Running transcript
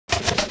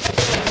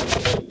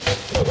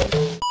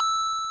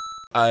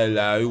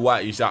Hello,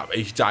 what is up?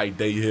 It's JD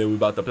here. We're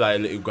about to play a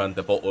little Grand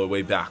Theft Auto.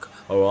 We're back,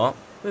 alright?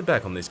 We're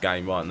back on this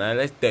game right now.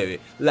 Let's do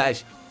it.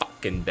 Let's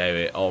fucking do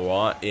it,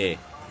 alright? Yeah,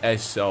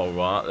 that's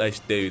alright. Let's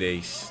do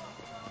this.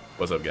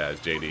 What's up, guys?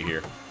 JD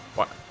here.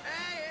 What?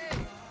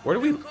 Where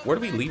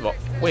do we leave off?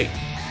 Wait.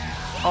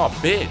 Oh,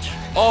 bitch.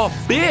 Oh,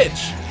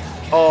 bitch.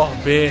 Oh,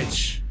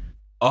 bitch.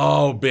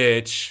 Oh,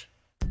 bitch.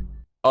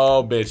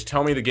 Oh, bitch.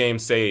 Tell me the game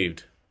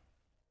saved.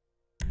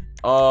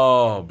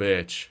 Oh,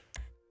 bitch.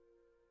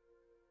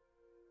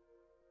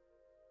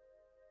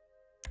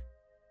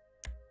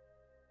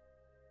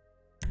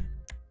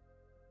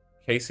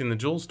 Casing the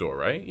jewel store,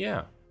 right?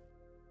 Yeah.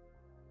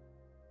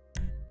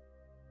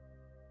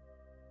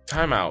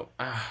 Timeout.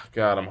 Ah,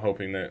 God, I'm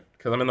hoping that...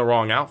 Because I'm in the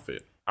wrong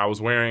outfit. I was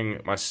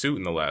wearing my suit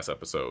in the last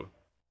episode.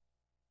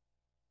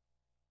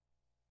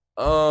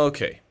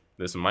 Okay.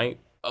 This might...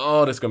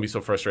 Oh, this is going to be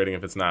so frustrating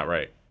if it's not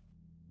right.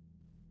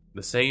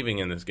 The saving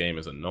in this game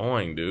is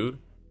annoying, dude.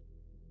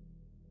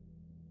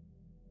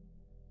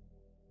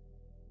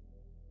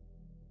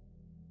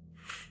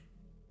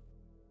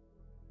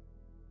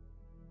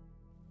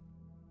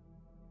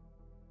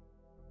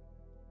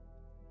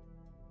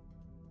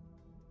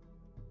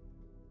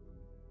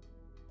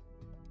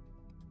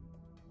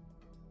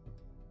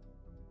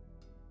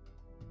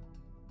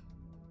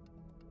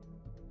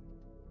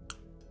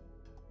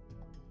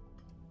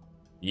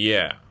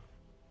 Yeah.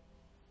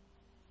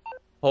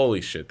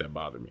 Holy shit, that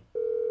bothered me.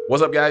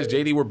 What's up, guys?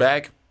 JD, we're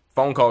back.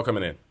 Phone call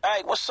coming in.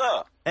 Hey, what's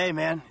up? Hey,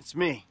 man, it's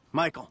me,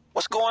 Michael.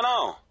 What's going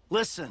on?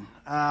 Listen,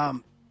 I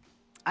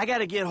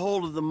gotta get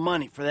hold of the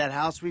money for that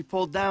house we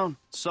pulled down.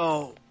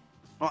 So,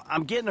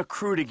 I'm getting a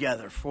crew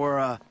together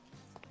for,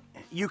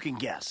 you can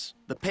guess.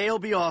 The pay will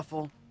be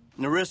awful,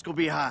 and the risk will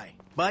be high.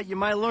 But you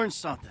might learn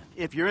something,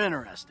 if you're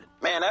interested.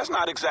 Man, that's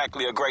not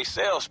exactly a great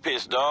sales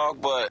pitch,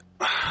 dog, but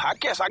I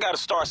guess I gotta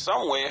start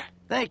somewhere.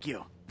 Thank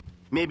you.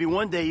 Maybe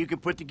one day you can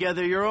put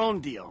together your own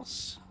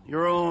deals,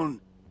 your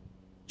own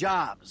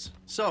jobs.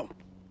 So,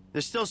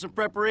 there's still some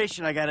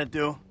preparation I gotta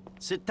do.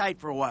 Sit tight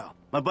for a while.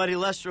 My buddy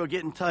Lester will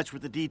get in touch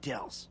with the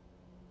details.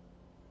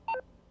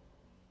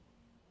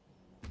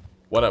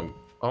 What a...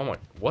 Oh my...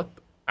 What?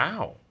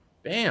 Ow.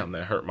 Damn,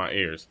 that hurt my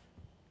ears.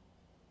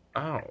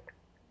 Ow.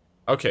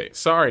 Okay,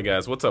 sorry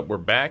guys. What's up? We're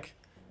back.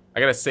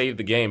 I gotta save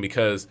the game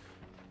because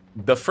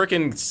the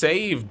freaking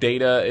save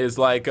data is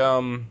like,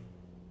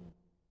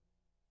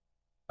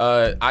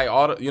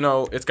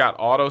 it's got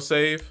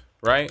autosave,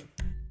 right?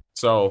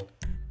 So,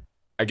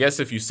 I guess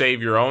if you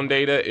save your own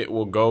data, it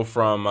will go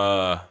from,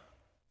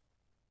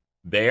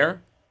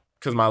 there.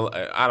 Because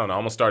I don't know, I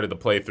almost started the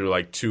playthrough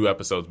like 2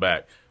 episodes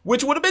back.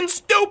 Which would have been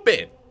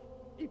stupid!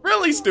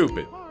 Really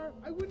stupid.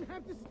 I wouldn't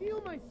have to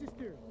steal my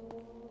sister.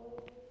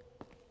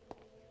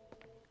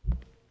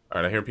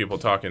 Alright, I hear people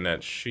talking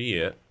that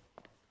shit.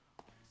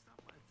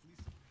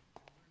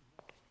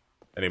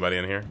 Anybody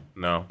in here?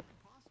 No.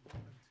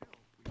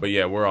 But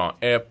yeah, we're on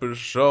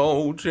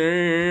episode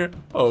 10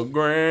 of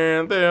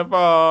Grand Theft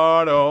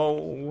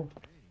Auto.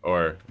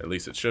 Or at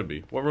least it should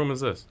be. What room is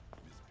this?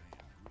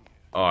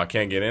 Oh, I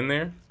can't get in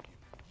there?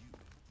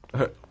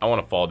 I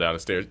want to fall down the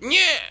stairs.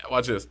 Yeah!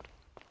 Watch this.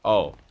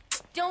 Oh.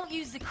 Don't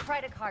use the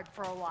credit card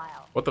for a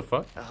while. What the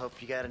fuck? I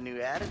hope you got a new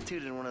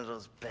attitude in one of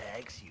those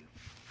bags, you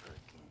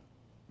freaking...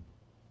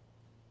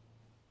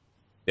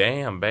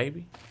 Damn,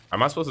 baby.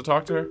 Am I supposed to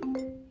talk to her?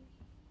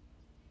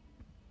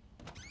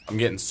 I'm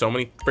getting so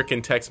many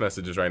freaking text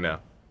messages right now.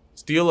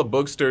 Steal a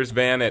Boogster's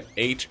van at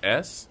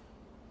HS?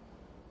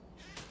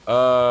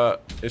 Does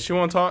she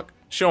want to talk?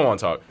 She don't want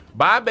to talk.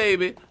 Bye,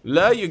 baby.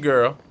 Love you,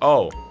 girl.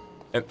 Oh,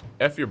 and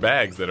F your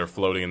bags that are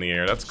floating in the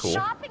air. That's cool.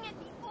 Shopping is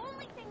the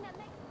only thing that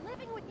makes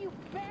living with you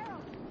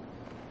bearable.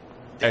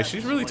 Hey,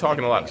 she's really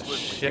talking a lot of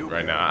shit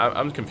right now.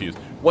 I'm confused.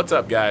 What's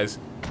up, guys?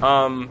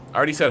 I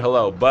already said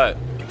hello, but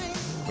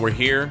we're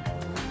here.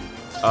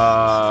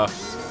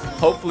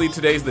 Hopefully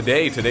today's the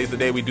day. Today's the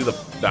day we do the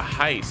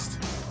heist.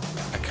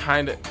 I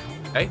kinda...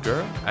 Hey,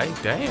 girl. Hey,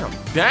 damn.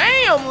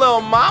 Damn,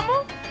 little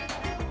mama.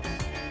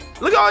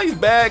 Look at all these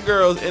bad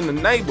girls in the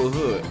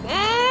neighborhood.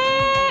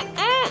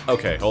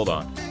 Okay, hold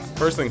on.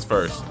 First things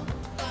first.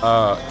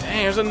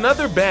 Dang, there's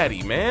another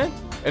baddie, man.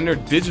 And they're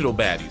digital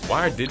baddies.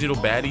 Why are digital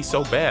baddies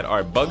so bad? All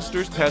right,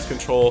 Bugsters Pest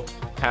Control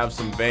have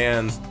some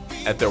vans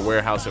at their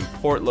warehouse in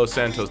Port Los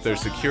Santos.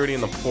 There's security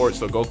in the port,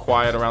 so go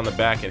quiet around the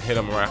back and hit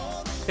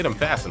them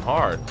fast and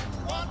hard.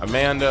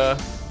 Amanda,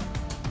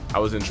 I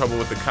was in trouble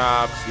with the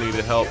cops,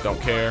 needed help, don't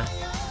care.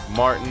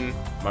 Martin,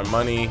 my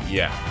money,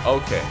 yeah,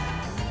 okay.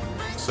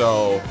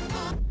 So,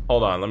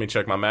 hold on, let me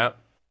check my map.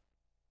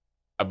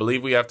 I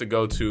believe we have to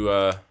go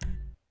to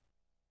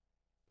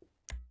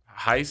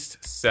heist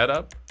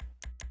setup.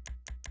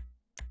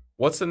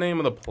 What's the name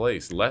of the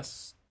place?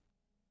 That's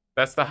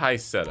the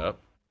heist setup.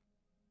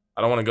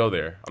 I don't want to go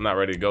there. I'm not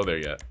ready to go there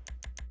yet.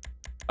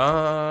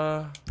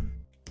 I'm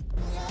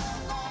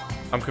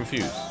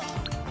confused.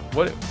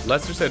 What?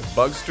 Lester said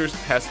Bugster's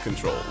Pest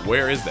Control.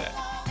 Where is that?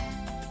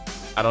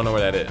 I don't know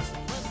where that is.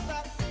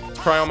 It's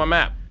probably on my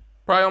map.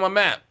 Probably on my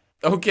map.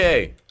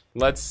 Okay,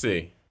 let's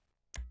see.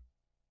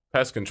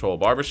 Pest control.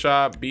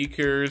 Barbershop.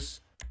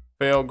 Beakers.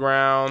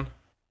 Failground.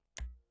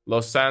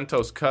 Los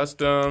Santos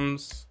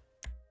Customs.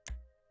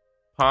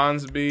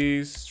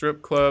 Ponsby's.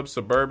 Strip club.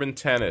 Suburban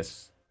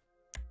tennis.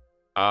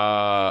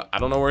 I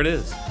don't know where it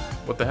is.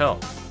 What the hell?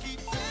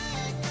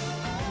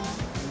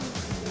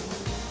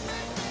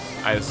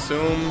 I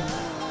assume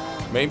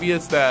maybe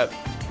it's that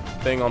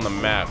thing on the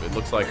map. It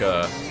looks like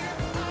a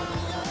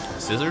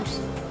scissors.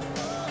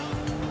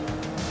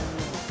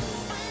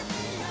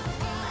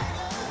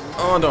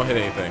 Oh, don't hit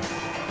anything.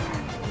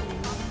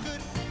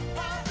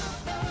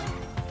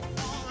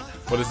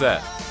 What is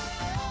that?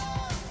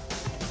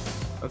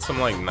 That's some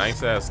like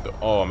nice ass.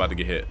 Oh, I'm about to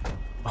get hit.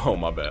 Oh,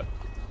 my bad.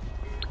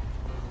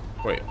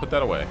 Wait, put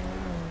that away.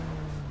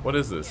 What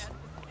is this?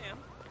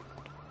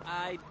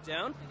 I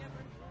don't.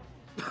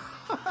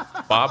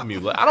 Bob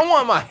Mueller. I don't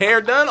want my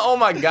hair done. Oh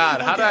my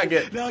God. How did I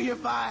get? No, you're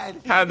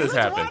fine. How did this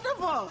happen?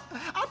 Wonderful.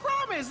 I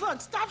promise. Look,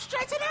 stop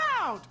stretching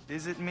out.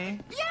 Is it me?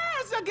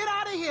 Yes, now get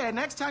out of here.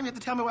 Next time you have to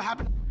tell me what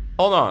happened.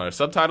 Hold on. Are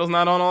subtitles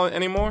not on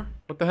anymore?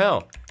 What the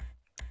hell?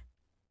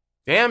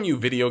 Damn you,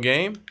 video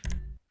game.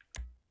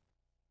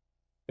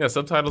 Yeah,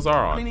 subtitles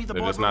are on. They're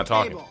just not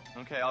talking.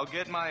 Okay, I'll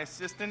get my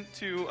assistant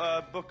to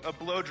book a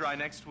blow dry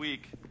next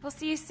week. We'll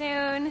see you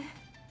soon.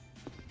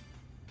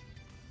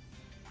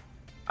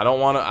 I don't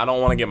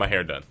want to get my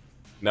hair done.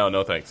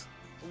 No thanks.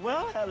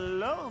 Well,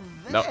 hello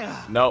there.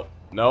 No.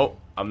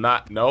 I'm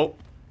not. No.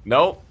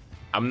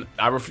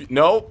 I refuse.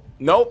 No.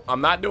 I'm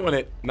not doing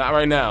it. Not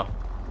right now.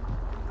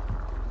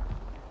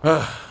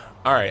 All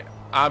right.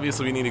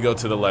 Obviously, we need to go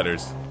to the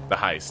letters. The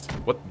heist.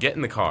 What? Get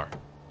in the car.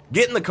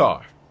 Get in the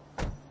car.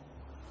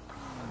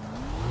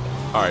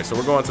 All right. So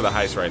we're going to the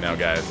heist right now,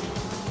 guys.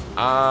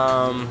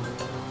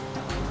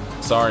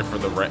 Sorry for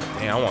the rent.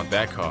 Damn, I want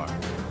that car.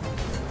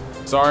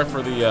 Sorry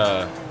for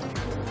the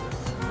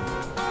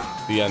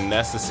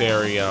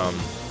unnecessary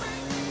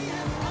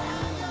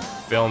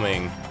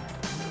filming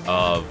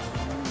of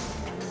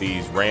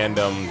these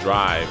random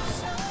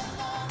drives.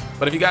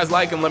 But if you guys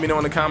like them, let me know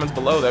in the comments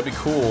below. That'd be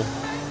cool.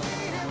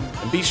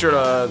 And be sure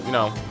to, you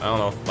know, I don't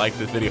know, like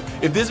this video.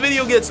 If this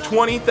video gets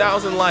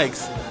 20,000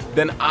 likes,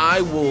 then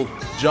I will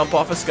jump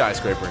off a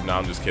skyscraper. No,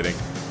 I'm just kidding.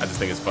 I just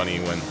think it's funny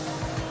when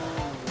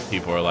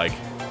people are like,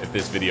 if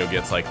this video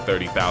gets like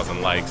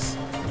 30,000 likes,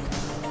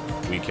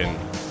 we can,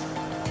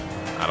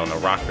 I don't know,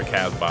 rock the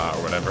Casbah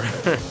or whatever.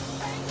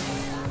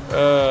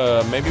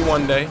 Maybe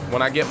one day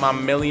when I get my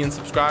 1,000,000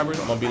 subscribers,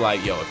 I'm gonna be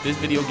like, yo, if this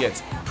video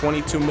gets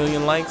 22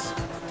 million likes,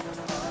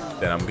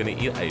 then I'm gonna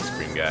eat ice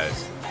cream,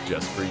 guys,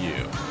 just for you.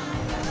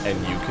 And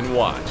you can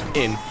watch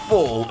in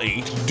full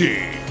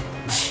HD.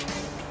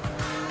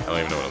 I don't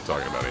even know what I'm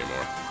talking about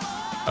anymore.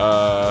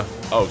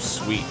 Oh,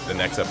 sweet. The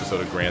next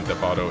episode of Grand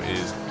Theft Auto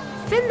is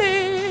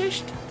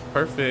finished.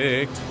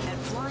 Perfect.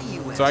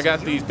 So I got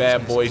these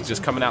bad boys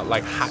just coming out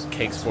like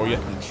hotcakes for you.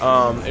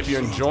 If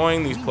you're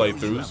enjoying these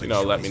playthroughs, you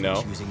know, let me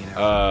know.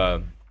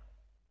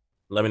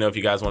 Let me know if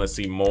you guys want to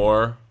see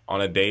more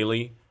on a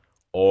daily,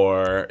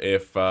 or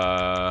if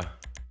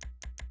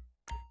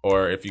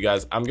you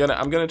guys, I'm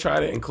gonna try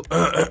to include.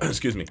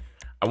 Excuse me.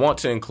 I want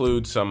to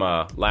include some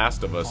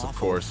Last of Us, of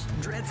course.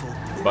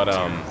 But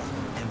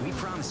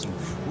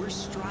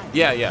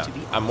yeah,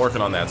 I'm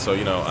working on that. So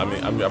you know, I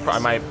mean, I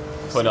might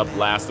put up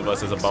Last of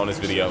Us as a bonus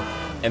video.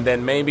 And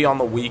then maybe on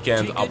the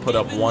weekends, I'll put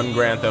up one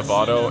Grand Theft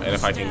Auto, and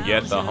if I can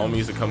get the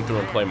homies to come through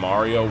and play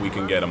Mario, we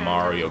can get a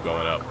Mario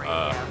going up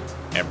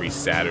every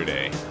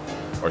Saturday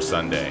or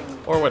Sunday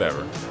or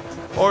whatever.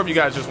 Or if you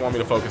guys just want me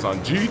to focus on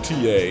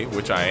GTA,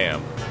 which I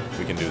am,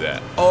 we can do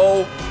that.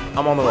 Oh,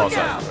 I'm on the wrong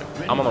side of the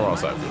freeway. I'm on the wrong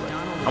side of the freeway.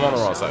 I'm on the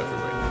wrong side of the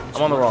freeway.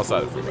 I'm on the wrong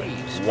side of the freeway.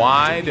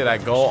 Why did I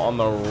go on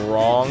the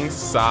wrong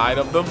side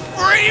of the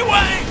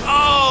freeway?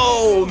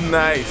 Oh,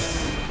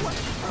 nice.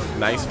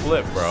 Nice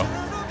flip, bro.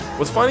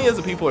 What's funny is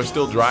the people are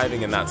still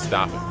driving and not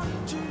stopping.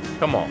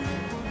 Come on.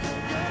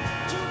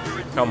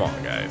 Come on,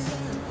 guys.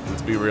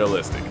 Let's be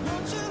realistic.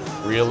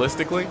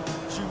 Realistically,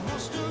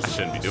 I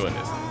shouldn't be doing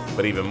this.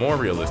 But even more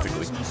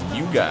realistically,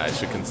 you guys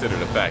should consider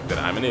the fact that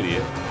I'm an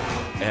idiot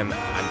and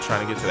I'm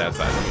trying to get to that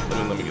side.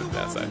 Let me get to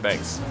that side.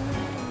 Thanks.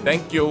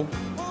 Thank you.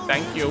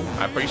 Thank you.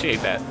 I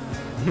appreciate that.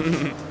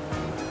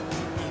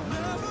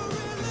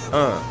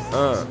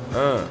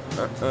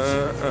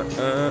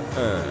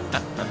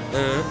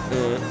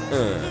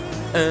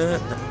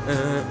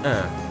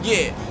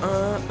 Yeah.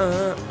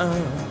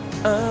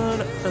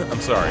 I'm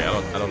sorry.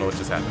 I don't know what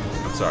just happened.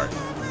 I'm sorry.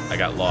 I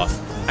got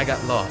lost. I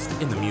got lost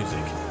in the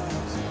music.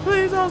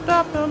 Please don't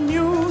stop the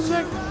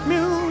music.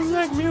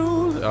 Music.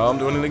 Oh, I'm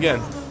doing it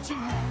again.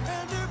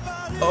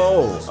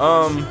 Oh,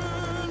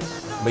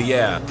 but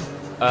yeah.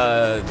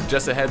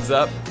 Just a heads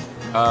up.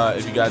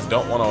 If you guys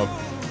don't want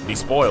to be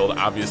spoiled,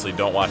 obviously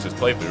don't watch this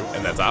playthrough,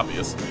 and that's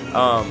obvious.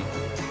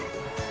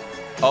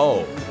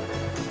 Oh,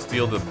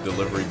 steal the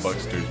delivery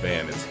Buckster's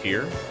van. It's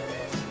here.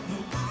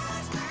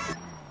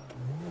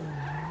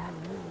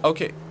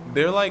 Okay,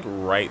 they're like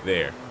right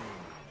there.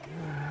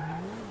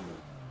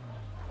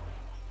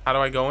 How do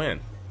I go in?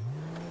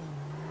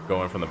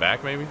 Go in from the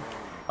back, maybe?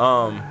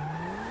 Can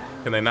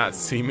they not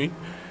see me?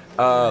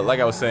 Like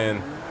I was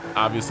saying,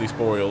 Obviously,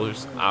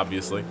 spoilers,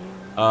 obviously.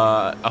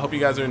 I hope you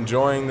guys are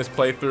enjoying this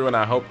playthrough, and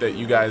I hope that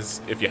you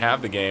guys, if you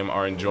have the game,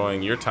 are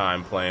enjoying your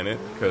time playing it,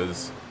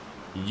 because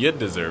you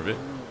deserve it.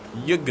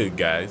 You're good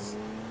guys.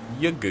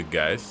 You're good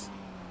guys.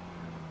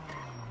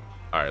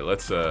 Alright,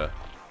 let's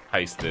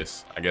heist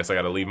this. I guess I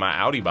gotta leave my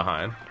Audi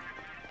behind.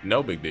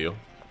 No big deal.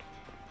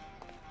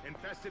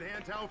 Infested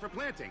hand towel for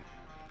planting.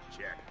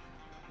 Check.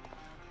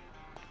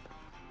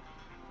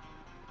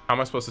 How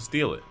am I supposed to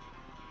steal it?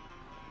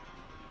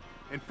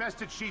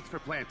 Infested sheets for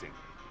planting.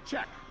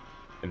 Check.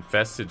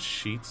 Infested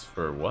sheets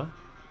for what?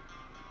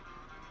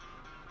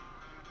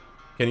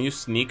 Can you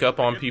sneak up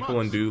on people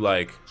and do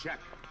like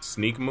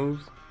sneak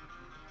moves?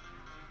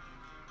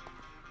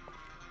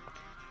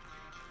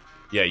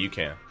 Yeah, you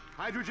can.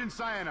 Hydrogen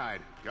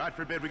cyanide. God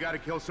forbid we gotta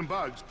kill some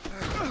bugs.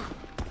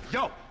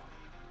 Yo!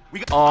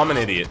 Oh, I'm an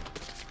idiot.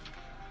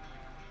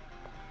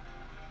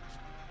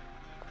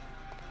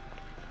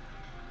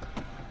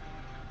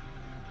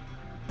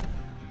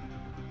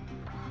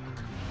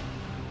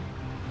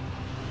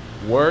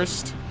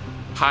 Worst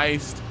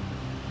heist.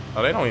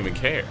 Oh, they don't even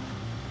care.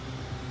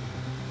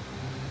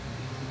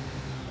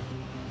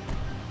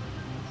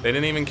 They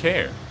didn't even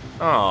care.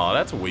 Oh,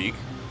 that's weak.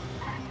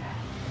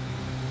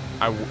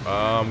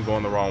 I'm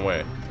going the wrong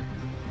way.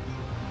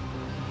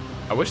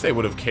 I wish they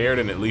would have cared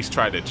and at least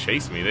tried to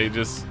chase me. They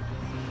just,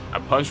 I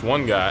punched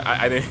one guy.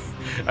 I didn't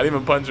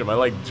even punch him.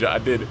 I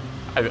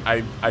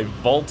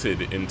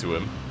vaulted into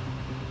him.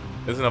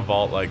 Isn't a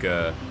vault like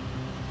a,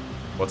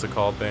 what's it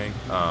called thing?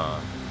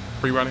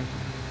 Pre-running?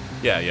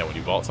 Yeah, when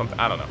you vault something.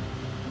 I don't know.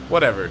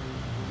 Whatever.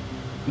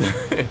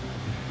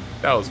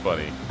 That was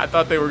funny. I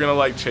thought they were gonna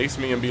like chase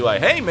me and be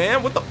like, hey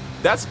man, what the,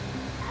 that's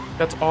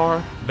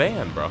our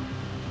van, bro.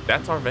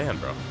 That's our van,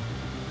 bro.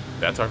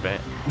 That's our van.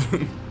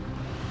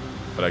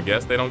 But I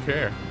guess they don't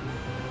care.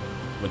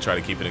 I'm gonna try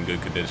to keep it in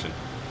good condition.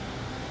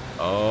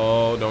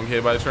 Oh, don't get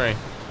hit by the train.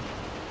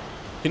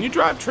 Can you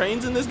drive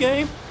trains in this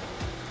game?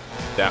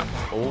 That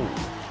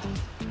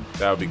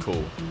would be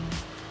cool.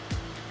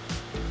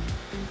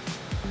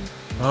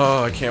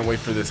 Oh, I can't wait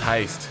for this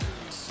heist.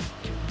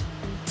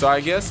 So I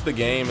guess the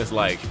game is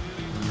like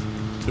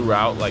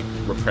throughout like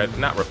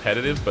not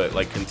repetitive, but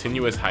like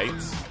continuous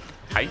heists.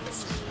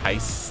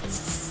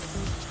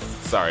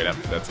 Sorry,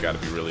 that's got to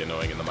be really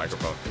annoying in the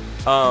microphone.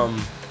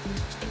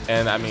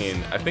 And I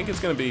mean, I think it's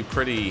gonna be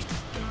pretty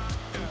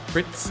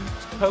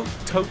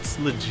totes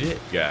legit,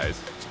 guys.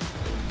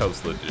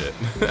 Totes legit.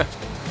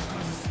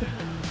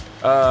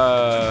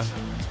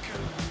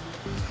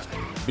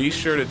 Be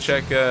sure to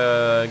check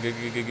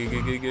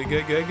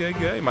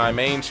my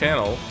main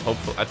channel.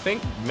 Hopefully, I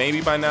think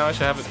maybe by now I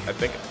should have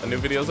a new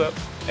video's up,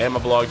 and my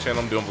vlog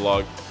channel. I'm doing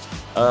vlog,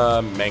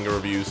 manga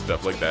reviews,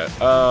 stuff like that.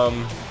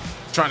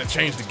 Trying to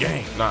change the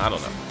game. No, I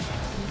don't know.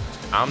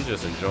 I'm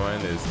just enjoying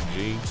this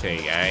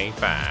GTA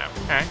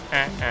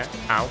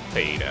 5. I'll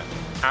Peter.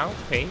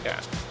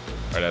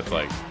 Or that's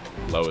like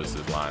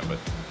Lois's line, but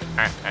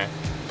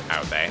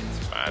oh, that's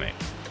funny.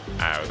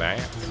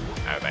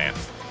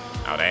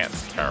 Oh,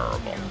 that's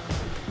terrible.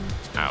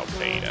 Oh,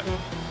 Peter.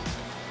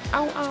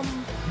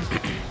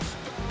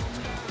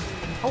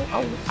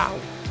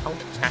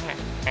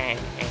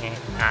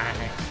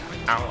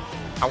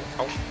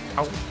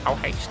 Oh,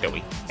 hey,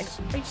 Stewie. Hey,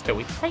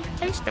 Stewie. Hey,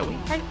 Stewie.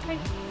 Hey,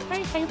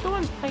 how you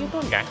doing? How you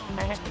doing, guy?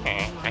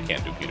 I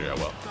can't do Peter that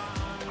well.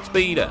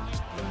 Speeder.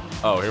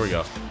 Oh, here we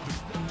go.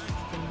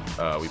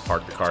 We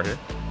parked the car here.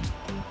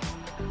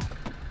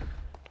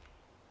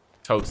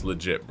 Totes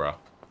legit, bro.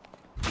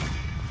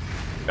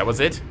 That was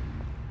it?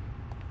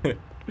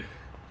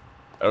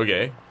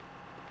 Okay.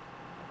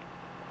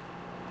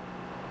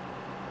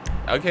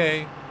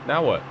 Okay,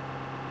 now what?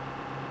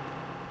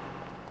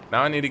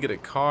 Now I need to get a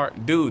car.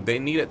 Dude, they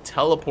need a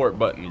teleport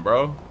button,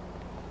 bro.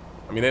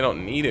 I mean, they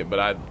don't need it, but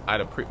I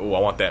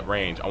want that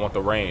range. I want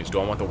the range. Do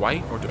I want the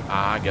white or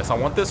I guess I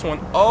want this one.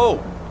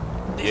 Oh,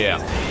 yeah.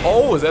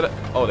 Oh, is that a,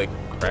 oh, they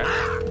crashed.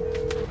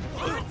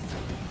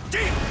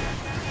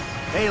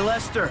 Hey,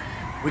 Lester,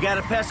 we got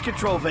a pest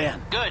control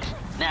van. Good.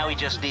 Now we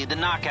just need the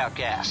knockout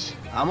gas.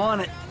 I'm on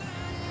it.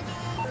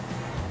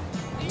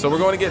 So we're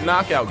going to get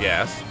knockout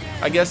gas.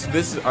 I guess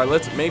this, or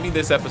maybe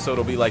this episode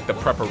will be like the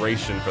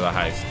preparation for the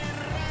heist.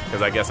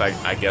 Because I guess I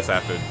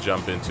have to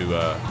jump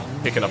into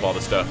picking up all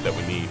the stuff that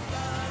we need,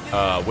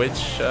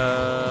 which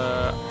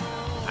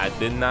I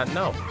did not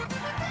know.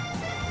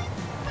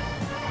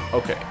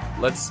 Okay,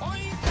 let's.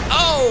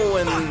 Oh,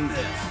 and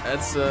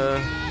that's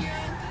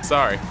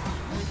sorry.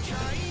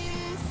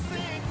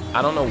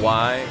 I don't know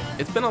why.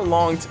 It's been a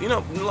long,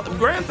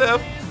 Grand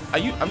Theft.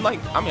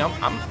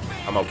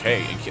 I'm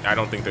okay. I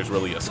don't think there's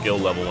really a skill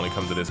level when it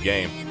comes to this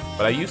game.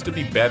 But I used to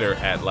be better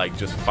at like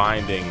just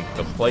finding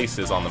the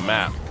places on the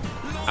map.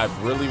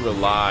 I've really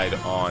relied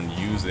on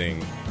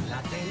using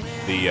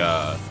the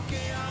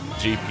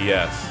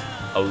GPS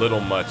a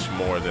little much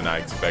more than I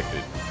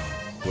expected,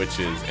 which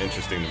is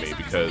interesting to me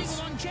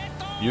because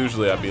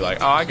usually I'd be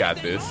like, oh, I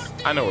got this.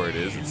 I know where it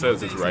is. It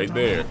says it's right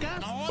there.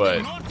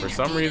 But for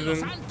some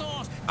reason,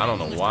 I don't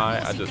know why,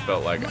 I just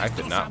felt like I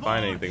could not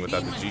find anything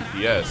without the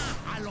GPS.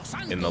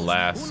 in the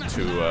last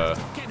two.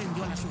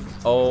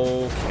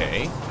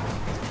 Okay.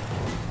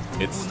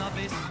 It's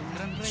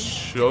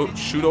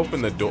shoot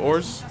open the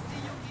doors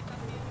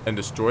and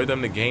destroy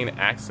them to gain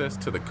access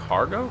to the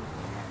cargo?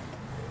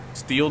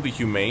 Steal the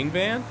humane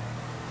van?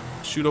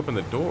 Shoot open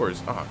the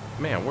doors? Oh,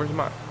 man, where's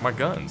my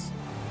guns?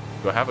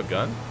 Do I have a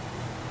gun?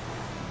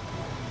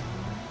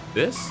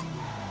 This?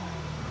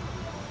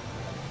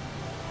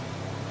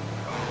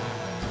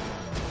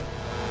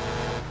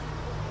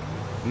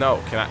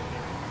 No, can I?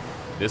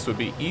 This would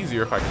be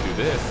easier if I could do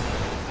this.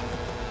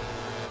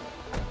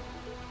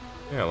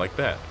 Yeah, like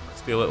that.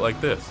 Steal it like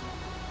this.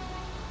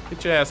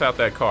 Get your ass out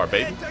that car,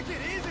 baby. Hey, take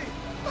it easy.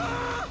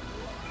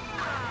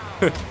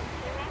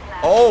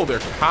 Oh, they're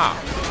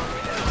cops.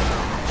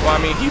 Well, I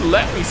mean, he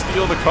let me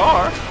steal the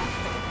car.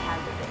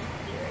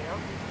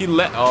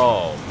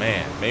 Oh,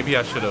 man. Maybe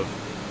I should have.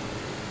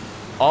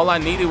 All I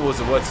needed was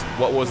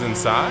what was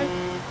inside?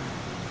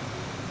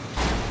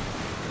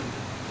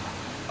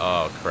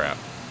 Oh, crap.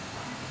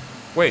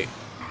 Wait.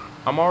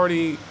 I'm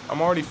already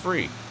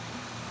free.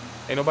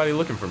 Ain't nobody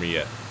looking for me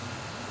yet.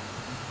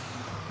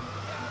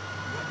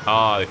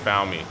 Ah, they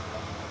found me.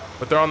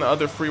 But they're on the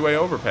other freeway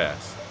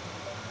overpass.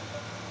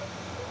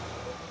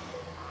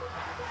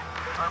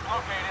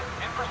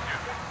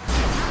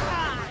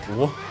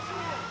 What?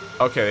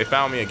 Okay, they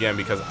found me again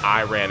because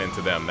I ran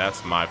into them.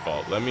 That's my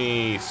fault. Let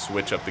me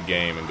switch up the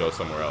game and go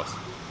somewhere else.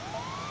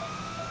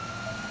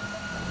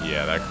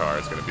 Yeah, that car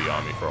is going to be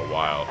on me for a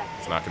while.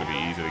 It's not going to be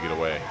easy to get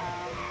away.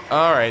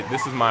 All right,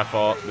 this is my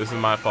fault. This is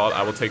my fault.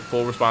 I will take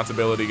full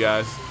responsibility,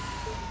 guys.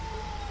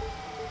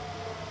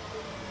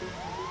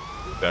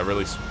 That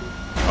really...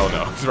 Oh,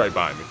 no. He's right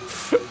behind me.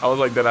 I was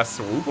like, did I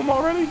swoop him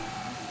already?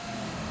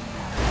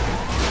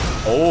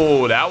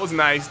 Oh, that was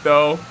nice,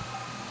 though.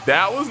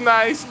 That was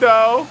nice,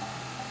 though.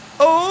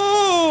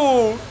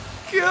 Oh,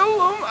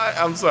 kill him.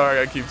 I'm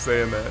sorry. I keep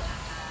saying that.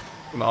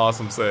 An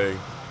awesome saying.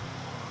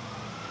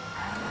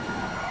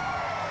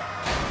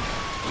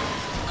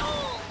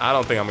 I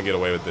don't think I'm going to get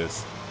away with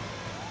this.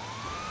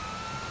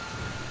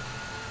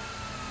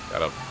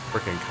 Got a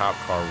freaking cop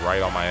car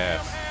right on my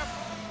ass.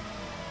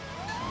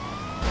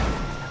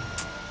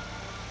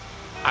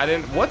 I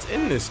didn't... What's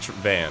in this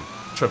van?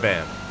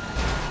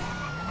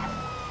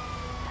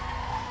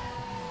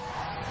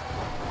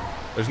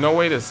 There's no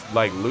way to,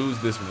 like, lose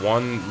this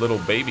one little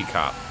baby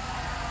cop.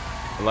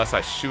 Unless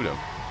I shoot him.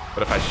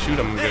 But if I shoot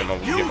him, I'm gonna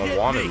get my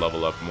wanted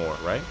level up more,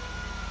 right?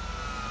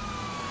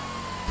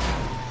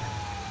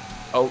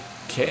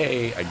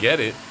 Okay, I get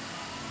it.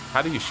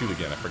 How do you shoot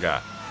again? I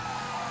forgot.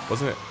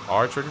 Wasn't it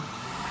R trigger?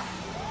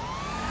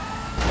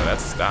 No,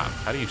 that's stop.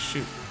 How do you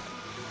shoot?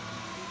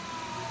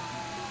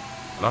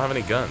 I don't have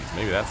any guns.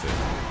 Maybe that's it.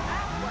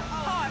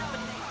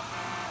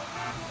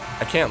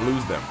 I can't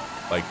lose them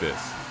like this.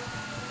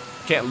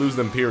 Can't lose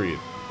them, period.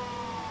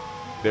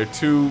 They're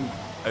too...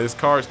 This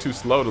car is too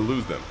slow to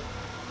lose them.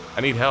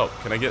 I need help.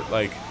 Can I get,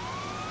 like...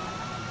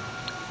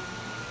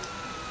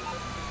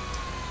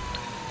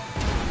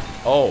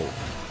 Oh.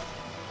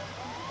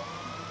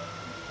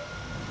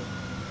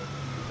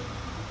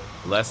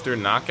 Lester,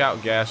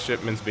 knockout gas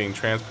shipments being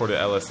transported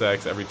to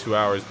LSX every 2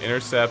 hours.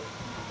 Intercept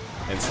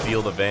and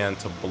steal the van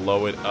to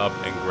blow it up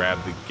and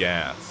grab the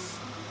gas.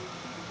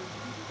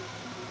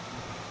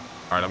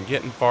 Alright, I'm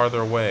getting farther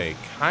away.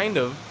 Kind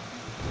of.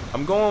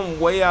 I'm going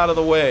way out of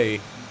the way.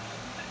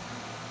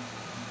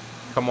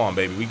 Come on,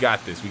 baby. We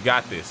got this. We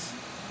got this.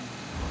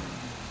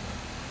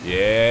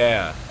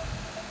 Yeah.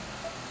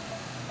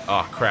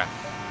 Oh, crap.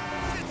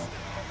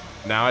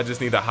 Now I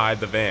just need to hide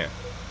the van.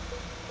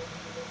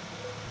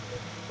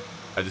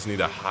 I just need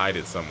to hide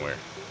it somewhere.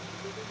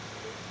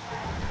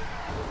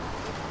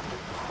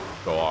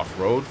 Go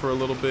off-road for a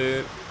little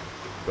bit.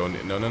 Go...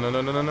 No, no, no,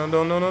 no, no, no, no,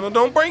 no, no, no, no.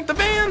 Don't break the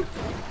van!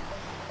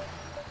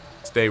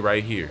 Stay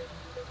right here.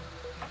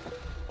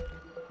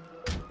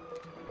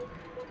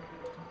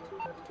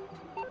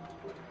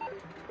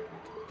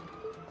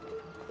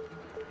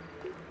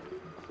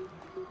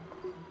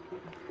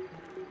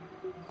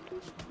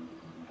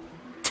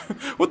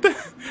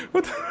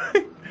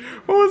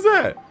 What was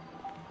that?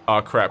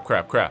 Oh, crap,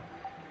 crap, crap.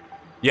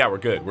 Yeah, we're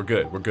good, we're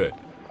good, we're good.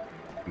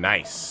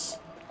 Nice.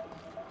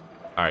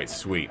 All right,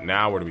 sweet.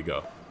 Now where do we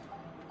go?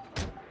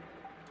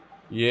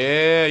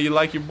 Yeah, you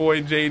like your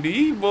boy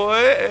JD, boy?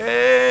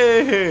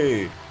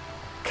 Hey.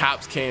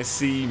 Cops can't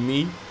see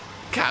me.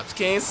 Cops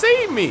can't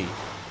see me.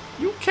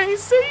 You can't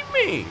see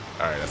me.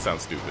 All right, that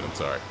sounds stupid. I'm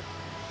sorry.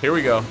 Here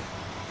we go.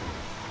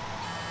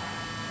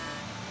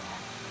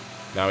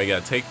 Now we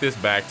gotta take this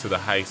back to the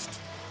heist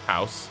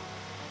house.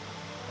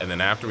 And then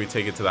after we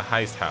take it to the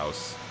heist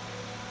house,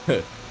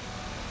 I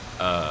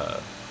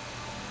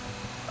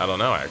don't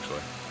know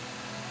actually.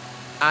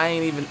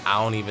 I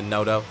don't even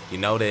know though. You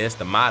know this,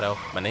 the motto.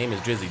 My name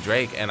is Drizzy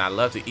Drake and I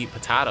love to eat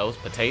potatoes,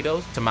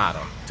 tomato,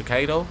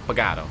 tacato,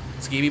 pagato,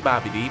 skibby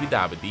bobby deeby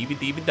dabba deeby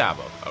deeby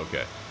dabbo.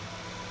 Okay.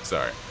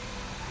 Sorry.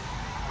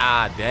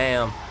 Ah,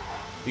 damn.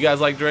 You guys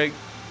like Drake?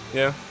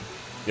 Yeah?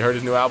 You heard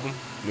his new album?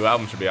 New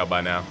album should be out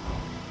by now.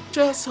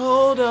 Just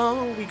hold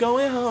on, we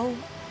going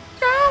home.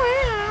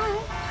 Going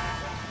home.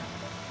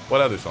 What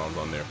other songs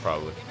on there?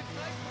 Probably.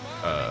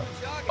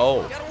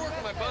 Oh.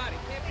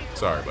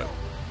 Sorry, buddy.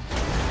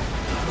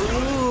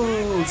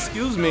 Ooh,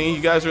 excuse me.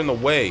 You guys are in the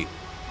way.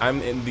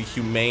 I'm in the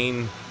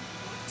Humane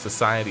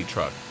Society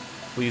truck.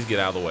 Please get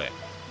out of the way.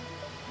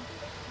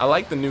 I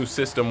like the new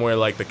system where,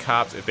 like, the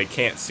cops, if they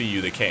can't see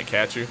you, they can't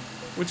catch you.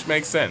 Which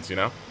makes sense, you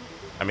know?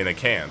 I mean, they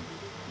can.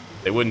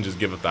 They wouldn't just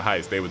give up the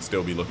heist. They would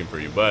still be looking for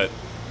you. But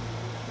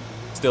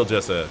still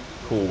just a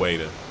cool way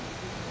to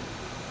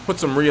put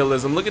some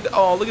realism. Look at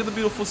the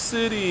beautiful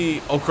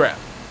city. Oh, crap.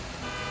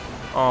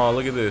 Oh,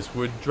 look at this.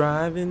 We're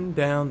driving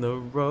down the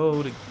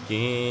road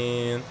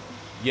again.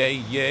 Yeah,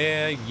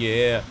 yeah,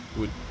 yeah.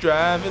 We're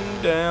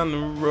driving down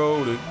the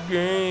road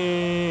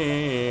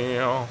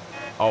again.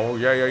 Oh,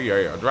 yeah, yeah,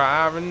 yeah.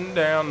 Driving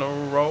down the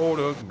road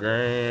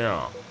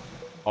again.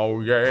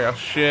 Oh, yeah,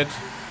 shit.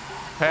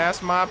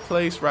 Past my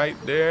place right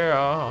there.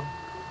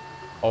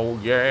 Oh,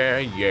 yeah,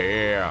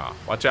 yeah.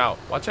 Watch out,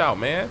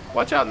 man.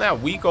 Watch out now,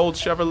 weak old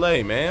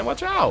Chevrolet, man.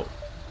 Watch out.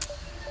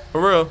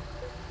 For real.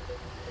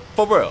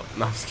 For real.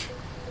 No, I'm just kidding.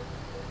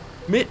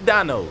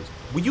 McDonald's,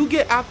 will you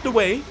get out the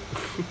way?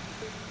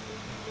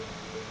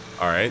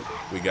 All right,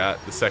 we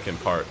got the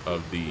second part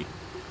of the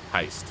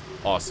heist.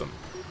 Awesome.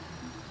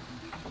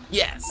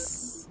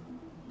 Yes.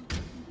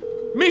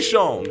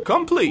 Mission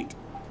complete.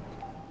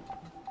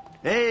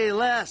 Hey,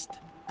 Lest.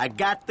 I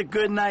got the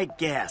good night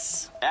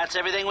gas. That's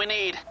everything we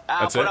need.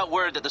 I'll put out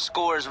word that the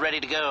score is ready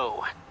to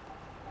go.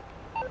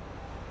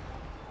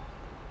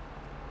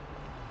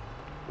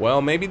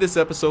 Well, maybe this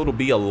episode will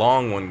be a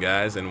long one,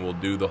 guys, and we'll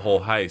do the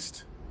whole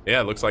heist.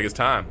 Yeah, it looks like it's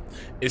time.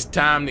 It's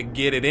time to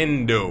get it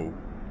indo.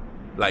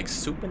 Like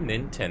Super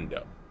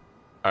Nintendo.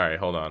 All right,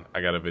 hold on.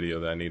 I got a video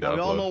that I need to upload.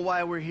 We all know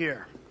why we're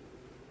here.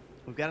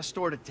 We've got a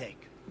store to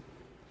take.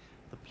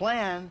 The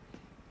plan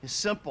is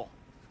simple,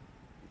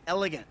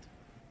 elegant.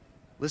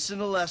 Listen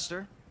to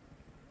Lester,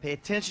 pay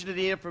attention to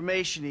the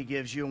information he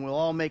gives you, and we'll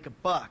all make a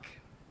buck.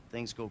 If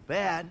things go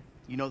bad,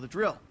 you know the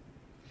drill.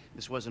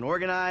 This wasn't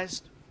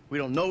organized. We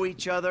don't know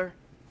each other.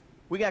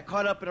 We got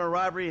caught up in a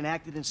robbery and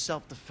acted in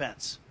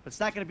self-defense. But it's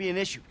not going to be an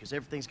issue because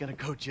everything's going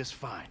to go just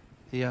fine.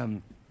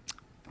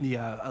 The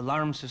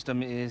alarm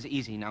system is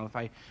easy. Now, if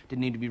I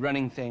didn't need to be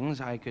running things,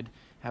 I could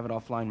have it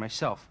offline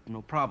myself.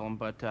 No problem,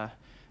 but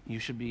you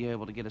should be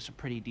able to get us a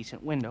pretty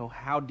decent window.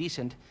 How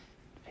decent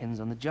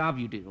depends on the job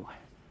you do.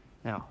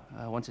 Now,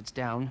 once it's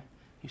down,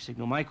 you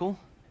signal Michael.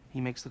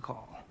 He makes the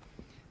call.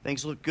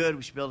 Things look good.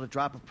 We should be able to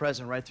drop a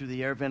present right through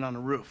the air vent on the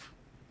roof.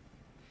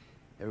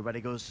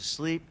 Everybody goes to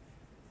sleep.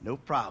 No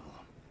problem.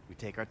 We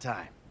take our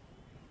time.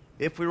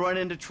 If we run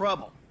into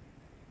trouble,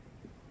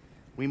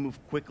 we move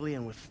quickly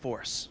and with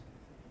force.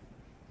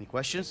 Any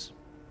questions?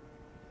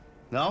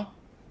 No?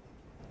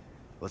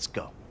 Let's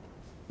go.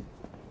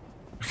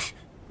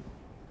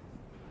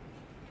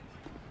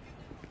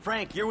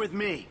 Frank, you're with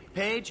me.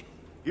 Paige,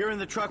 you're in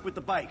the truck with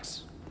the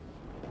bikes.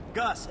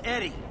 Gus,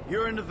 Eddie,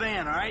 you're in the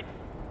van, all right?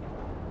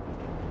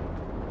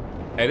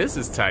 Hey, this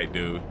is tight,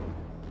 dude.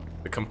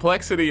 The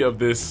complexity of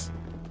this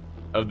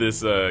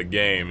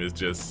game is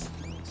just...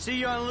 See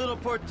you on Little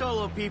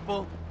Portola,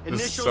 people. This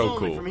is Initials so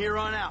only cool. from here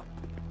on out.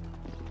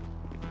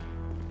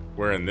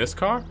 We're in this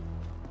car?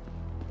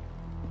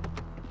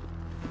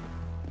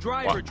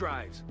 Driver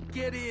drives.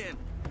 Get in.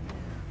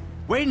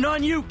 Waiting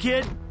on you,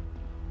 kid.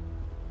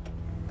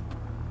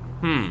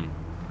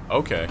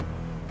 Okay.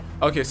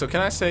 Okay, so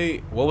can I say...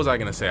 What was I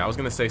going to say? I was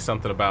going to say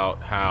something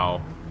about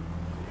how...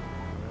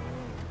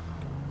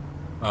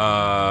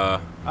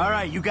 All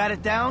right, you got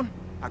it down?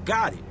 I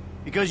got it.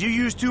 Because you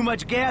use too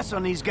much gas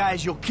on these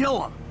guys, you'll kill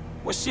them.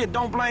 Well, shit,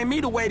 don't blame me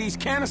the way these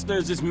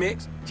canisters is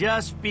mixed.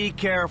 Just be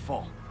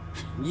careful.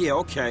 Yeah,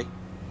 okay.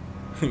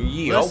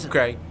 Yeah, Listen,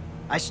 okay.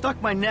 I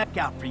stuck my neck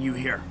out for you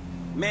here.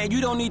 Man,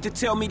 you don't need to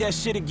tell me that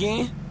shit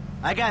again.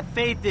 I got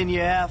faith in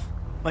you, F,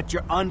 but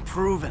you're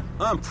unproven.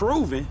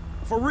 Unproven?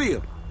 For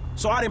real?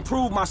 So I didn't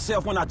prove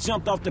myself when I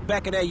jumped off the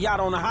back of that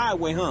yacht on the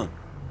highway, huh?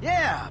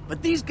 Yeah,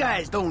 but these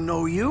guys don't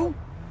know you.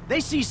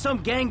 They see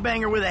some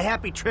gangbanger with a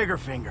happy trigger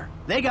finger.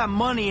 They got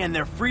money and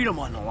their freedom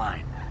on the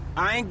line.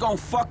 I ain't gonna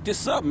fuck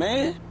this up,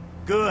 man.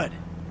 Good.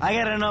 I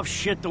got enough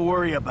shit to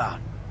worry about.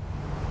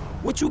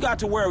 What you got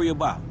to worry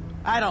about?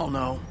 I don't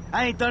know.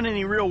 I ain't done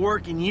any real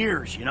work in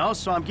years, you know,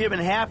 so I'm giving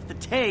half the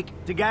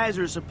take to guys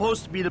who are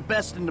supposed to be the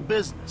best in the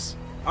business.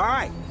 All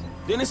right,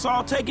 then it's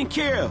all taken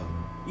care of.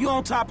 You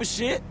on top of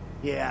shit?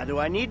 Yeah, do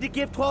I need to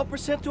give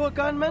 12% to a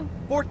gunman,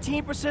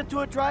 14% to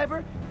a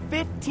driver,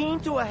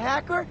 15% to a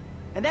hacker?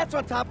 And that's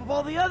on top of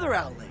all the other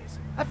outlays.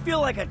 I feel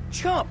like a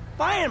chump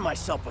buying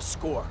myself a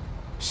score.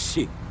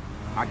 Shit.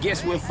 I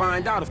guess we'll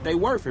find out if they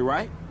worth it,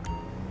 right?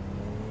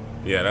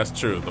 Yeah, that's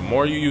true. The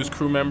more you use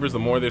crew members, the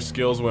more their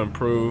skills will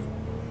improve.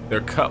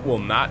 Their cut will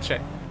not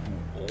change.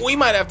 We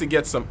might have to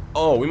get some...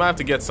 Oh, we might have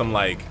to get some,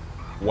 like,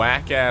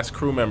 whack-ass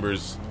crew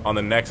members on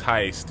the next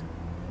heist.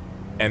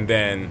 And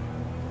then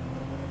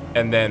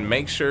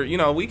make sure, you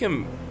know, we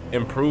can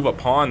improve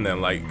upon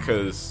them, like,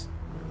 because...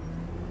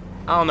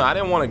 I don't know, I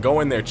didn't want to go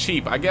in there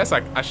cheap. I guess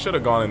I should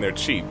have gone in there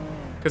cheap.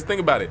 Because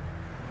think about it.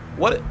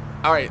 All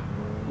right,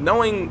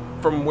 knowing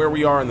from where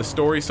we are in the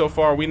story so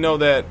far, we know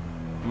that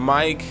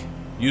Mike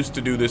used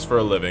to do this for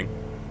a living.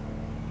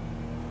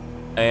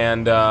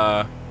 And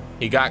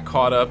he got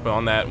caught up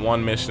on that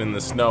one mission in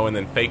the snow and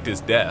then faked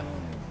his death.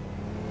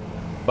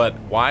 But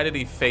why did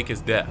he fake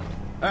his death?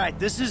 All right,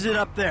 this is it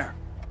up there.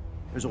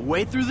 There's a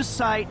way through the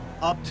site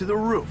up to the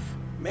roof.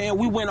 Man,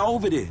 we went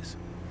over this.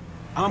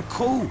 I'm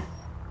cool.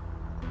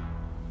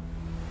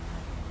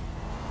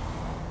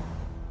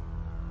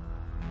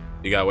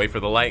 You gotta wait for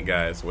the light,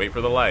 guys. Wait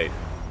for the light.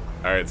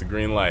 All right, it's a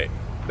green light.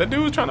 That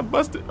dude was trying to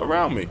bust it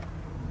around me.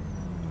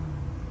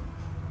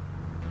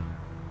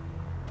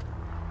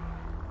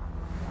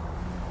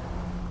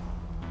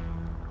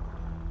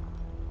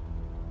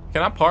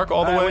 Can I park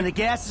all the way? When the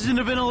gas is in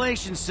the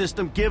ventilation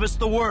system, give us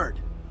the word.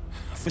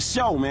 For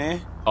sure,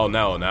 man. Oh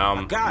no, now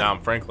I'm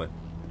Franklin.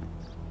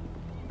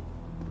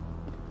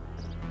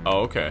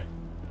 Oh, okay.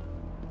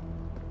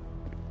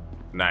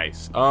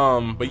 Nice.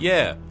 But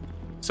yeah.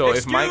 So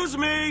if Mike, excuse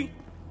me,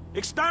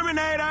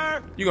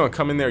 exterminator. You gonna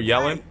come in there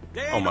yelling?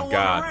 Hey, oh my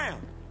God.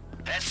 Around.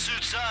 That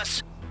suits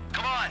us.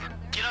 Come on,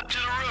 get up to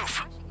the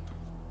roof.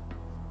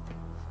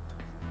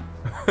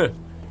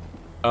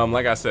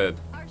 Like I said.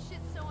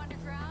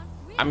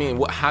 I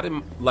mean, how did,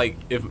 like,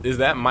 is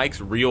that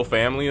Mike's real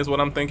family is what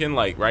I'm thinking,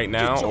 like, right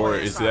now? Or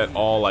is that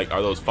all, like,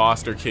 are those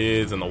foster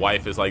kids and the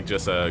wife is, like,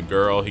 just a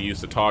girl he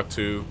used to talk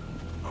to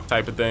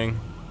type of thing?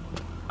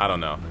 I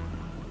don't know.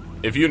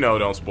 If you know,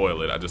 don't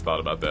spoil it. I just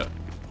thought about that.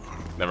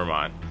 Never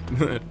mind.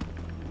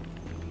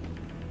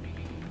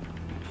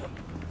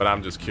 But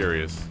I'm just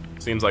curious.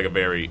 Seems like a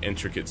very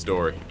intricate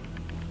story.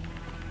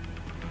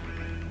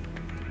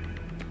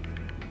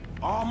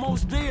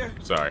 Almost there.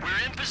 Sorry.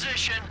 We're in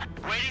position,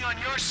 waiting on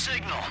your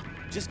signal.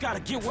 Just gotta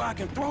get where I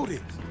can throw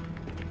this.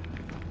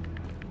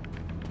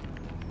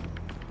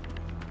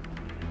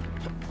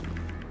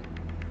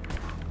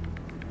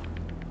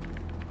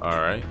 All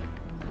right.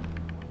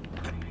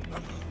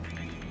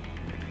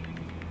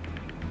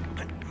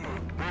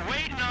 We're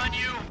waiting on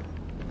you.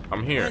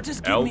 I'm here. Man,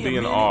 just give me a LB and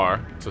minute.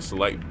 R to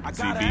select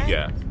CB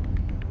gas.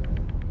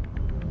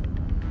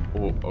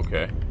 Oh,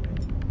 okay.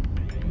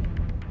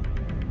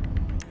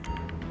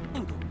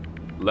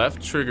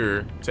 Left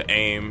trigger to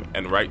aim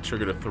and right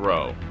trigger to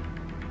throw.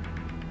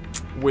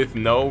 With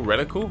no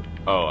reticle?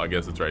 Oh, I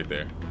guess it's right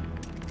there.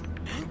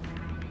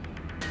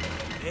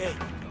 Hey,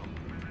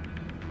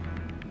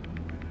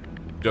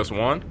 Just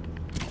one?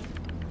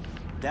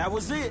 that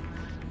was it.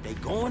 They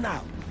going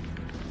out.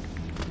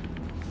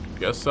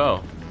 Guess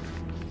so.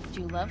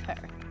 Do you love her?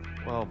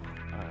 Well,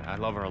 I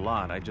love her a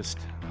lot. I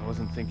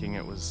wasn't thinking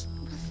it was...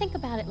 Think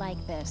about it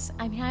like this.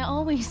 I mean, I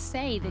always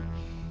say that...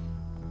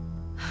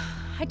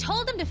 I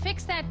told him to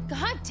fix that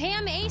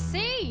goddamn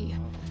AC!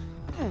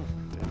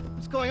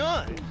 What's going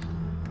on?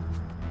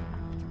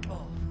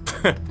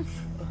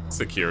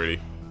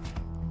 Security.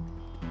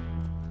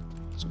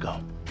 Let's go.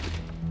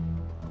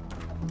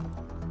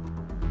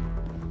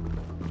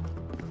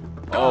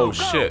 Oh,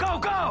 shit.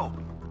 Go!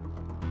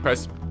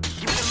 Press.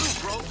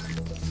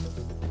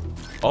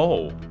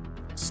 Oh.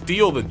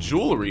 Steal the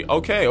jewelry.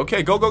 Okay,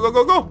 go.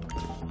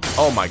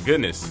 Oh my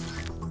goodness.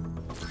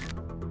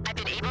 I've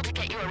been able to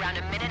get you around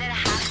a minute and a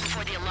half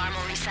before the alarm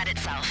will reset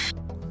itself.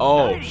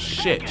 Oh,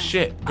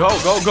 shit. Go.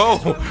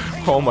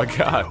 Oh my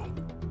God.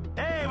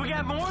 Hey, we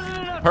got more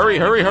than enough. Hurry.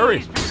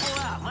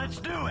 Let's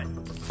do it.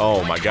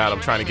 Oh my God,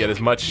 I'm trying to get as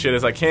much shit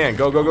as I can.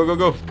 Go.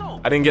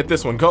 I didn't get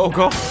this one. Go.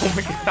 Oh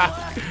my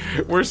God.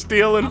 We're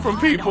stealing from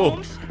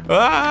people.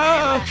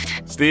 Ah!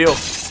 Steal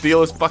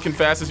as fucking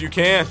fast as you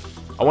can.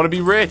 I want to be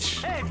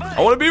rich.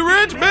 I want to be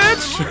rich,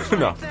 bitch.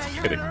 No,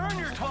 just kidding.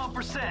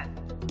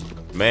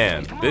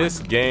 Man, this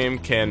game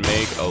can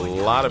make a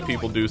lot of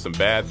people do some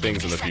bad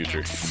things in the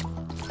future.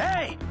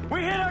 Hey,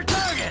 we hit our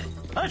target.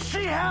 Let's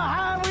see how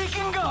high we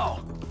can go.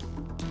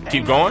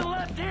 Keep going.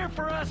 Left here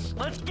for us.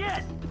 Let's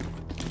get.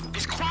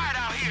 It's quiet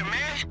out here,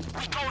 man.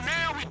 We go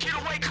now, we get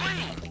away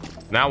clean.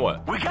 Now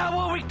what? We got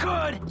what we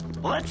could.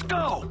 Let's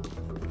go.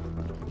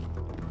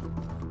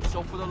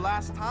 So for the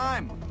last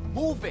time,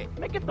 move it.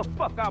 Man, get the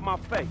fuck out my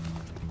face.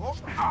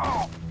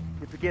 Oh.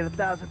 You forget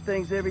 1,000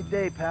 things every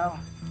day, pal.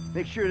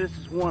 Make sure this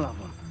is one of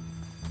them.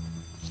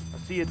 I'll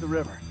see you at the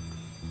river.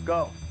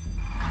 Go.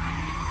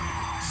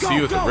 See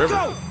you at the river.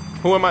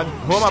 Who am I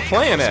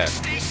playing as?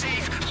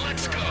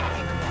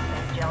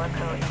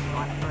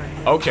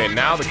 Okay,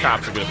 now the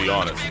cops are gonna be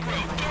on us.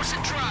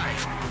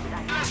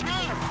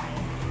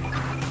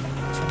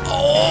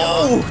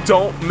 Oh,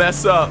 don't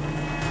mess up.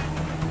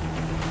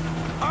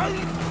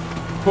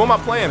 Who am I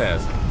playing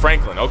as?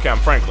 Franklin. Okay, I'm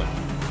Franklin.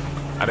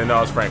 I didn't know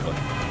I was Franklin.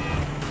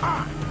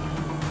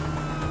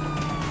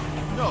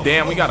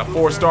 Damn, we got a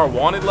 4-star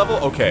wanted level?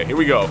 Okay, here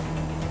we go.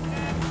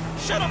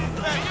 Shut up.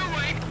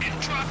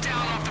 And drop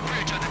down off the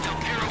bridge on the Del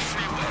Piero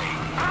freeway.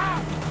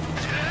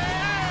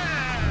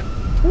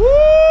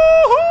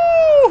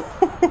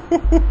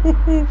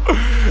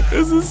 Woohoo!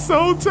 This is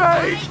so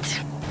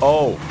tight.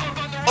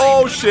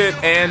 Oh shit,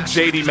 and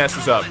JD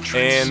messes up.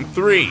 And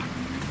 3,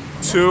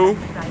 2,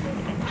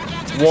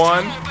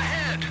 1.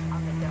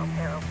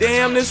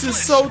 Damn, this is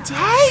so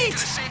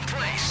tight.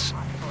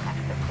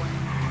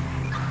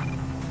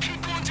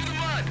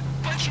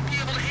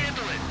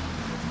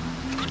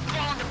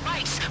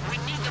 bikes. We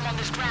need them on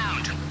this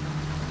ground.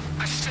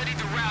 I studied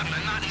the route and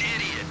I'm not an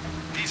idiot.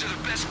 These are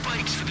the best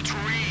bikes for the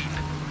terrain.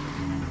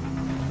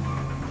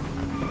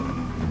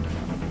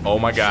 Oh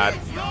my god.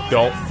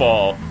 Don't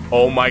fall.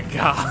 Oh my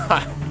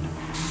god.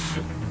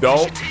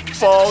 Don't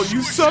fall,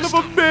 you son of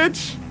a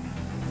bitch.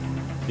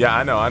 Yeah,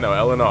 I know.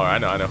 Eleanor, I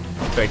know.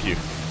 Thank you,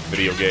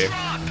 video game.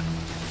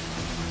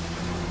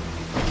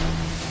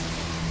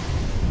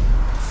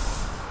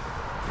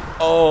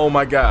 Oh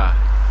my god.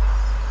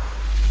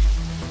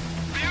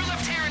 Bear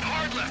left here and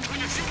hard left when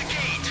you're through the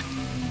gate.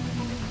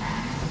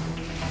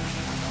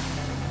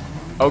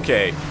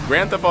 Okay,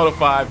 Grand Theft Auto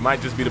 5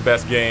 might just be the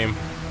best game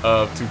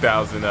of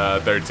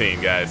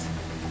 2013, guys.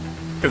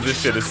 Because this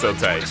shit is so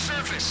tight.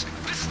 This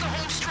is the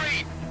home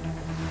straight.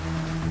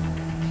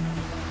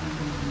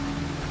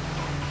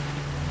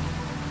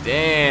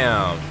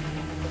 Damn.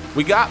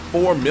 We got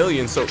 4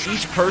 million, so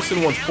each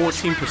person wants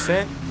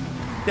 14%.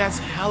 That's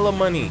hella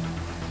money.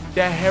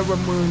 That hella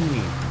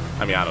money.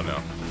 I mean, I don't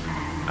know.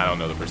 I don't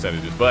know the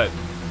percentages, but.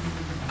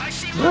 I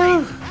see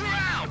money. We're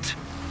out.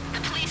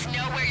 The police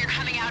know where you're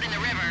coming out in the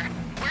river.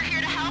 We're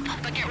here to help,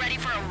 but get ready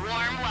for a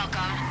warm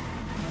welcome.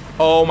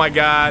 Oh my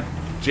god.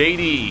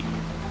 JD.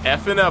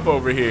 Effing up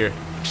over here.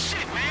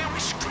 Shit, man, we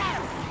screwed.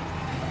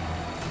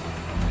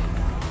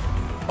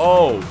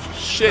 Oh,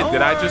 shit.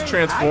 Did I just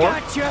transform? I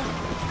gotcha.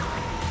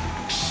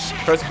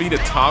 Press B to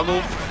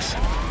toggle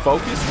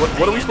focus?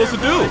 What are we supposed to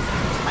do?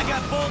 I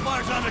got bull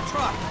bars on the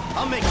truck.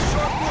 I'll make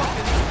short work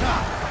of these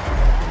cops.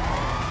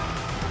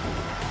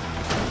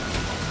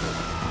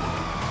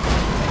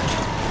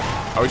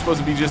 Are we supposed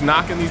to be just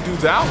knocking these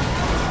dudes out?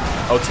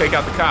 Oh, take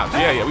out the cops.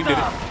 Yeah, we did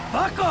it.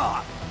 Fuck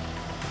off.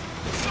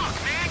 Fuck,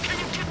 man, can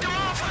you get them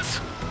off us?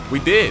 We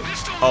did.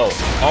 Oh,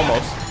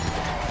 almost.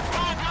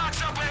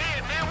 Roadblocks up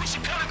ahead, man. We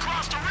should cut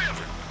across the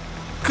river.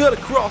 Cut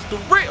across the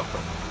river.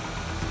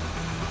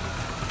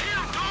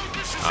 Here, dog,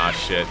 this is Ah,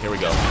 shit. Here we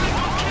go.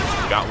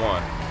 Got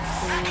one.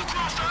 back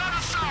across the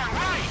other side,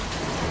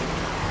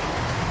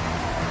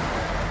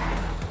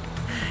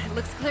 right?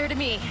 Looks clear to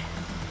me.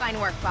 Fine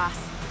work, boss.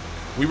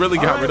 We really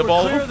got rid of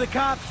all of Clear them? the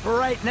cops for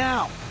right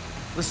now.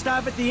 Let's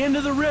stop at the end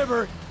of the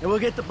river, and we'll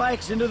get the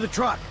bikes into the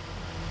truck.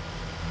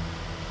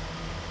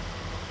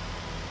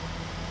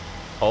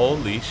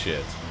 Holy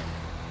shit.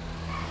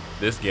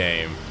 This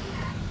game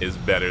is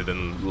better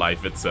than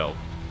life itself.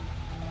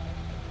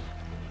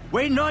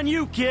 Waiting on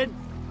you, kid.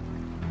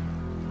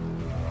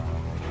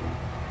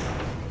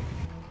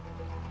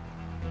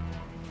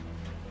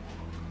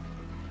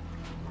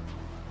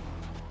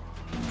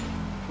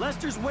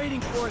 Lester's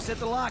waiting for us at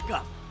the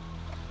lockup.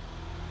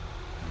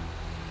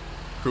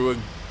 Crew.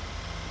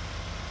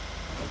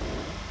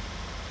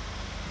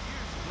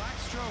 Black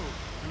Strobe,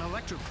 an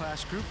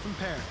electroclash group from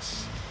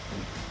Paris.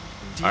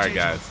 Alright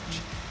guys.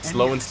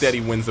 Slow and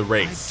steady wins the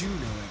race.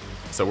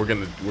 So we're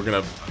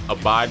gonna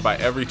abide by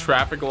every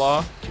traffic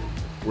law.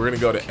 We're gonna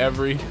go to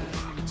every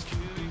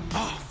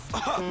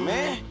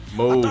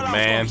move,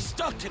 man.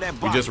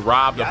 We just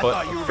robbed a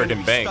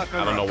freaking bank.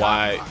 I don't know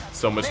why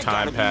so much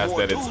time passed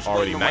that it's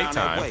already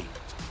nighttime.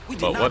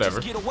 But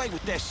whatever. Get away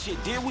with that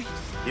shit, did we?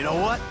 You know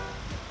what?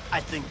 I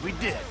think we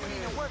did.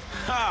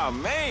 Oh,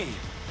 man.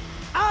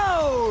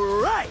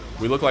 All right.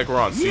 We look like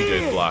we're on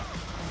CJ's block.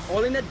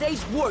 All in a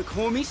day's work,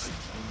 homies.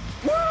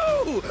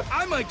 Woo!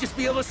 I might just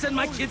be able to send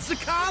my kids to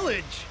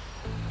college.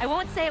 I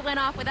won't say it went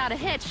off without a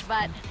hitch,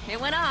 but it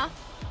went off.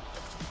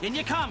 In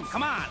you come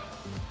on.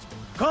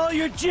 Call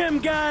your gym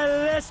guy,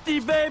 Lesty,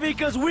 baby,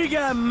 because we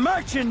got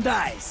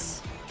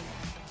merchandise.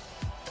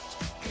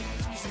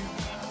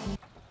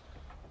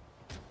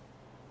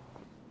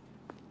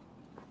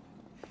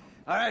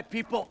 All right,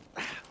 people.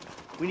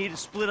 We need to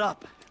split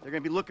up. They're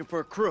gonna be looking for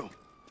a crew.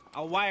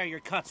 I'll wire your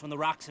cuts when the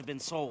rocks have been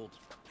sold.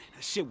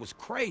 That shit was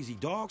crazy,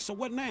 dog. So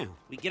what now?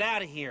 We get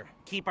out of here.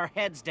 Keep our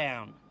heads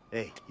down.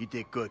 Hey, you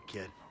did good,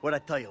 kid. What'd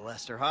I tell you,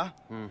 Lester, huh?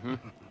 Mm-hmm. All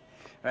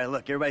right,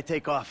 look, everybody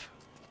take off.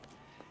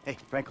 Hey,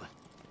 Franklin.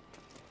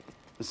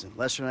 Listen,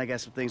 Lester and I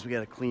got some things we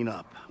gotta clean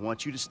up. I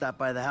want you to stop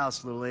by the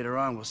house a little later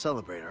on. We'll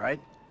celebrate, all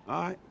right?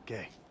 All right.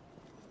 Okay.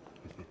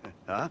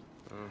 Huh?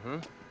 Mm-hmm.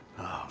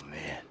 Oh,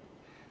 man.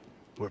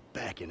 We're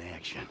back in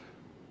action.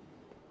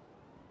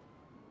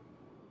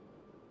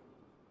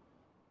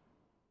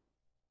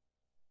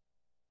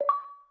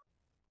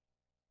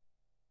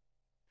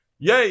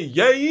 Yay,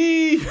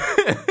 yay!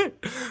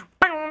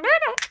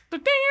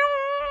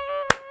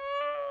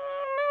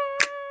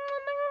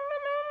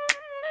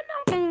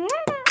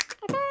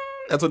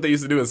 That's what they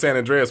used to do in San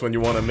Andreas when you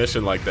want a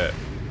mission like that.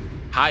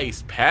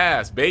 Heist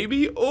pass,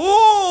 baby.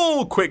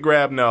 Ooh, quick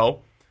grab,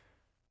 no.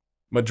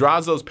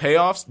 Madrazo's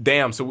payoffs.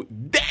 Damn, so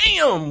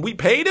damn, we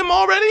paid him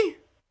already?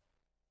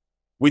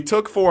 We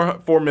took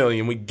 4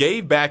 million. We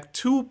gave back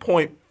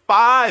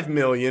 2.5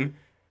 million.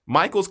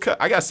 Michael's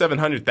cut. I got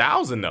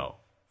 700,000 though.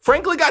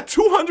 Franklin got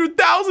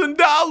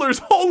 $200,000.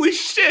 Holy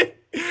shit.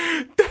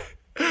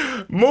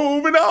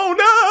 Moving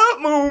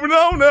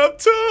on up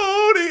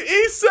to the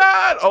east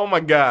side. Oh my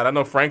God, I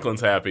know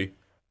Franklin's happy.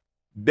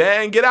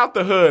 Dang, get out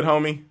the hood,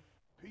 homie.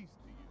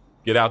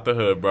 Get out the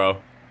hood, bro.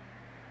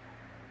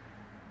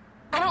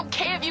 I don't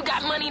care have you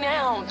got money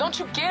now. Don't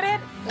you get it?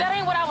 That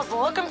ain't what I was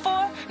looking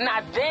for.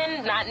 Not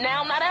then, not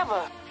now, not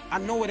ever. I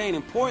know it ain't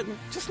important.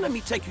 Just let me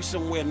take you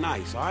somewhere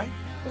nice, all right?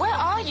 Where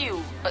are you?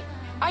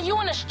 Are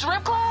you in a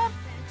strip club?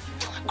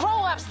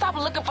 Grow up, stop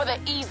looking for the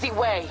easy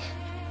way.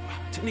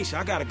 Tanisha,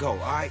 I gotta go, all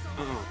right?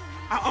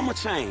 I'ma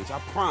change, I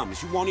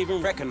promise. You won't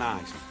even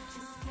recognize me.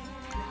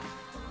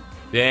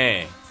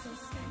 Dang.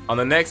 On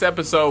the next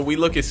episode, we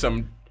look at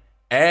some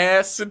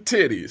ass and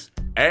titties.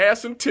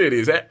 Ass and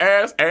titties.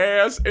 Ass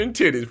and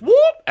titties.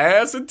 Whoop!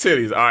 Ass and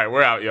titties. All right,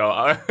 we're out,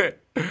 y'all.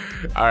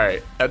 All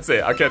right, that's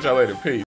it. I'll catch y'all later. Peace.